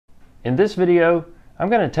In this video, I'm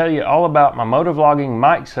going to tell you all about my motovlogging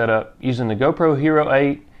mic setup using the GoPro Hero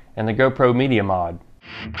 8 and the GoPro Media Mod.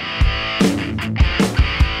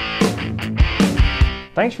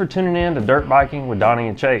 Thanks for tuning in to Dirt Biking with Donnie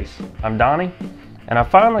and Chase. I'm Donnie, and I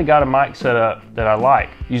finally got a mic set up that I like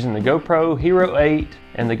using the GoPro Hero 8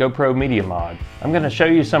 and the GoPro Media Mod. I'm going to show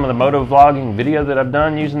you some of the motovlogging video that I've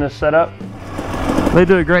done using this setup. They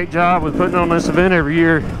do a great job with putting on this event every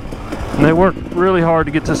year, and they work really hard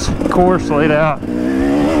to get this course laid out.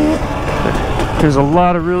 There's a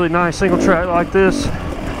lot of really nice single track like this.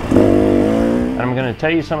 And I'm going to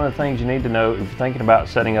tell you some of the things you need to know if you're thinking about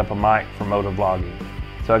setting up a mic for motovlogging.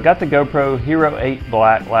 So I got the GoPro Hero 8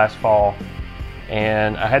 Black last fall,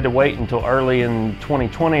 and I had to wait until early in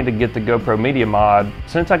 2020 to get the GoPro Media Mod.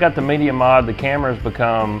 Since I got the Media Mod, the camera's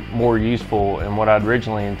become more useful than what I'd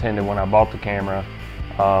originally intended when I bought the camera,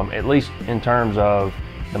 at least in terms of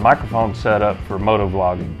the microphone setup for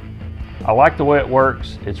motovlogging. I like the way it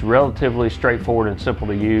works. It's relatively straightforward and simple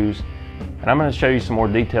to use, and I'm going to show you some more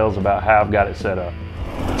details about how I've got it set up.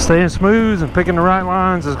 Staying smooth and picking the right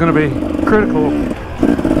lines is going to be critical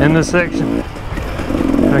in this section.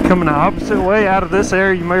 They're coming the opposite way out of this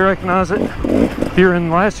area. You may recognize it if you're in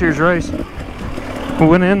last year's race. We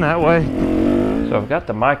went in that way. So I've got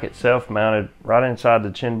the mic itself mounted right inside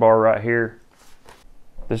the chin bar right here.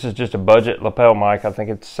 This is just a budget lapel mic. I think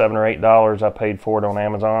it's $7 or $8. I paid for it on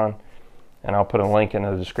Amazon, and I'll put a link in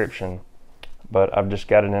the description. But I've just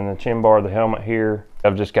got it in the chin bar of the helmet here.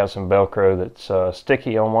 I've just got some Velcro that's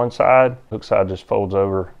sticky on one side. The hook side just folds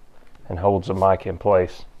over and holds the mic in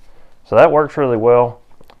place. So that works really well.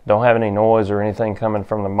 Don't have any noise or anything coming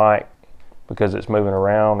from the mic because it's moving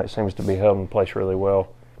around. It seems to be held in place really well,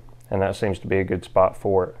 and that seems to be a good spot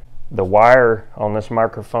for it. The wire on this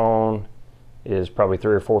microphone is probably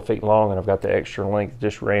 3 or 4 feet long, and I've got the extra length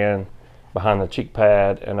just ran behind the cheek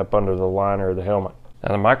pad and up under the liner of the helmet.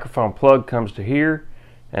 Now the microphone plug comes to here,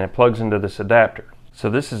 and it plugs into this adapter.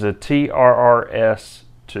 So this is a TRRS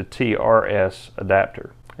to TRS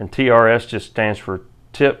adapter, and TRS just stands for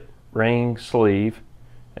tip, ring, sleeve,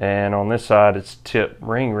 and on this side it's tip,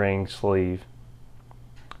 ring, sleeve.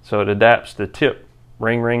 So it adapts the tip,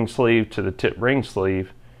 ring, sleeve to the tip, ring,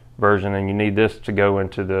 sleeve version, and you need this to go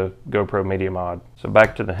into the GoPro Media Mod. So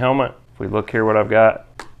back to the helmet. If we look here what I've got.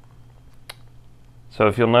 So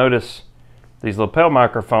if you'll notice, these lapel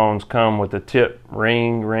microphones come with the tip,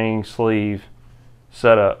 ring, sleeve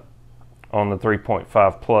setup on the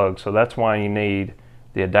 3.5 plug. So that's why you need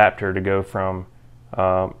the adapter to go from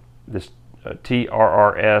this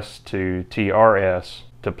TRRS to TRS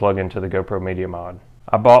to plug into the GoPro Media Mod.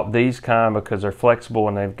 I bought these kind because they're flexible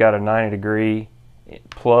and they've got a 90-degree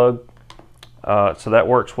plug, so that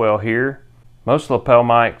works well here. Most lapel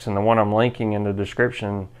mics, and the one I'm linking in the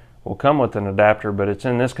description, will come with an adapter, but it's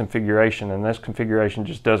in this configuration, and this configuration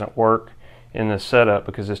just doesn't work in this setup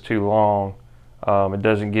because it's too long. It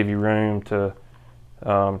doesn't give you room to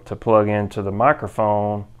plug into the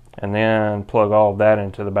microphone and then plug all of that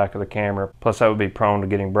into the back of the camera. Plus that would be prone to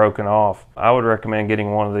getting broken off. I would recommend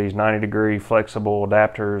getting one of these 90-degree flexible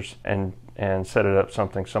adapters and set it up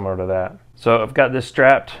something similar to that. So I've got this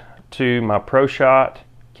strapped to my Proshot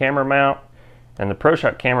camera mount, and the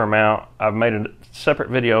Proshot camera mount, I've made a separate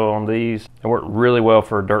video on these. They work really well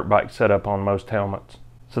for a dirt bike setup on most helmets.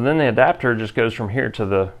 So then the adapter just goes from here to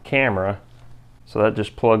the camera, so that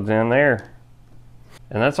just plugs in there.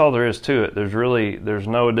 And that's all there is to it. There's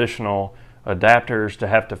no additional adapters to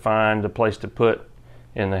have to find a place to put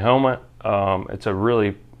in the helmet. It's a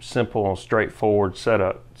really simple and straightforward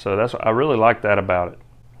setup. So I really like that about it.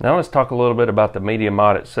 Now let's talk a little bit about the Media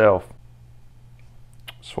Mod itself.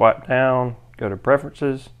 Swipe down, go to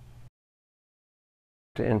Preferences,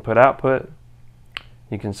 to Input Output.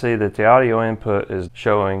 You can see that the audio input is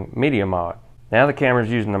showing Media Mod. Now the camera's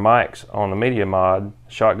using the mics on the Media Mod,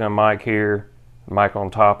 shotgun mic here, mic on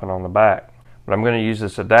top and on the back. But I'm going to use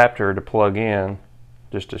this adapter to plug in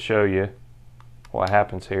just to show you what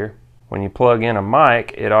happens here. When you plug in a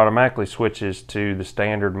mic, it automatically switches to the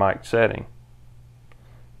standard mic setting.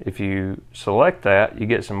 If you select that, you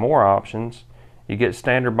get some more options. You get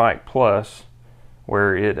Standard Mic Plus,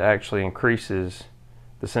 where it actually increases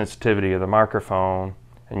the sensitivity of the microphone,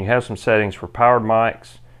 and you have some settings for powered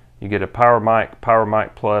mics. You get a Power Mic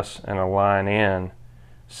Plus, and a Line In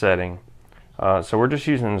setting. So we're just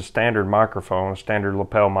using the standard microphone, standard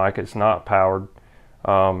lapel mic. It's not powered.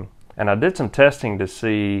 And I did some testing to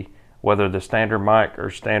see whether the standard mic or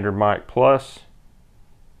Standard Mic Plus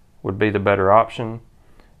would be the better option.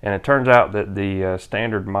 And it turns out that the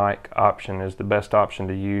standard mic option is the best option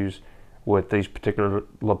to use with these particular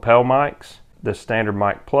lapel mics. The Standard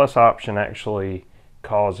Mic Plus option actually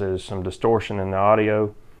causes some distortion in the audio.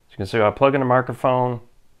 So you can see I plug in the microphone,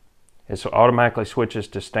 it automatically switches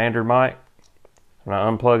to standard mic. When I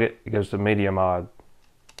unplug it, it goes to Media Mod.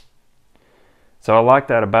 So I like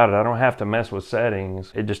that about it. I don't have to mess with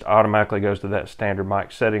settings. It just automatically goes to that standard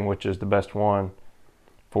mic setting, which is the best one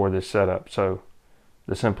for this setup. So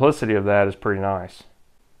the simplicity of that is pretty nice.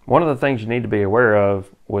 One of the things you need to be aware of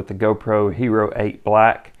with the GoPro Hero 8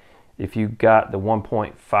 Black, if you've got the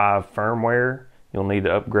 1.5 firmware, you'll need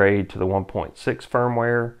to upgrade to the 1.6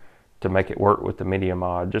 firmware to make it work with the Media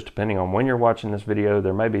Mod. Just depending on when you're watching this video,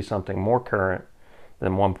 there may be something more current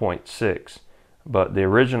than 1.6. But the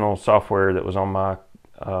original software that was on my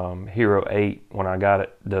Hero 8 when I got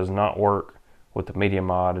it does not work with the Media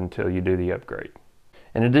Mod until you do the upgrade.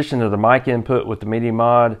 In addition to the mic input with the Media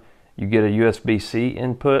Mod, you get a USB-C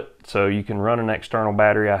input, so you can run an external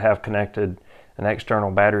battery. I have connected an external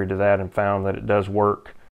battery to that and found that it does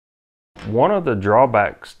work. One of the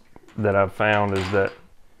drawbacks that I've found is that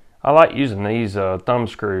I like using these thumb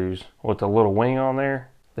screws with a little wing on there.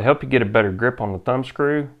 They help you get a better grip on the thumb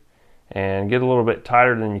screw and get a little bit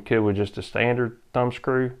tighter than you could with just a standard thumb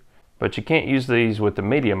screw. But you can't use these with the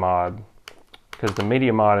Media Mod because the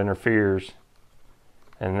Media Mod interferes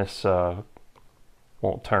and this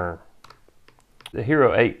won't turn. The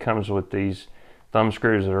Hero 8 comes with these thumb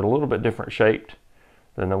screws that are a little bit different shaped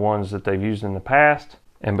than the ones that they've used in the past.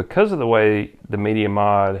 And because of the way the Media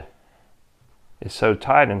Mod is so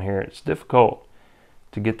tight in here, it's difficult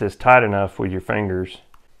to get this tight enough with your fingers.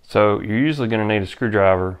 So you're usually going to need a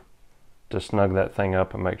screwdriver to snug that thing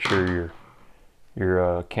up and make sure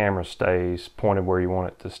your camera stays pointed where you want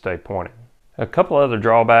it to stay pointed. A couple other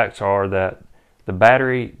drawbacks are that the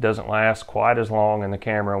battery doesn't last quite as long in the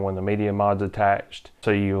camera when the Media Mod's attached.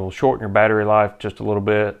 So you'll shorten your battery life just a little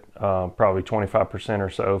bit, probably 25% or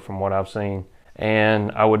so from what I've seen.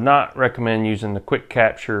 And I would not recommend using the quick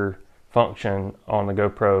capture function on the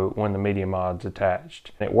GoPro when the Media Mod's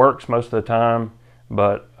attached. It works most of the time,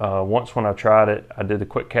 but once when I tried it, I did the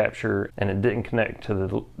quick capture and it didn't connect to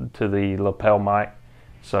the lapel mic.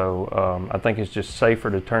 So I think it's just safer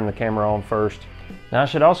to turn the camera on first. Now I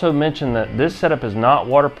should also mention that this setup is not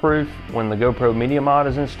waterproof when the GoPro Media Mod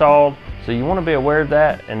is installed, so you want to be aware of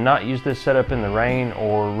that and not use this setup in the rain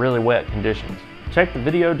or really wet conditions. Check the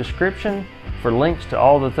video description for links to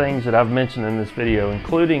all the things that I've mentioned in this video,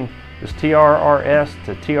 including this TRRS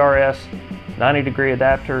to TRS 90-degree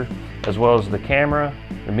adapter, as well as the camera,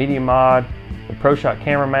 the Media Mod, the Proshot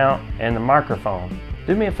camera mount, and the microphone.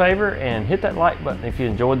 Do me a favor and hit that like button if you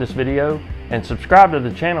enjoyed this video, and subscribe to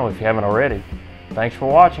the channel if you haven't already. Thanks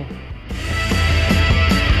for watching.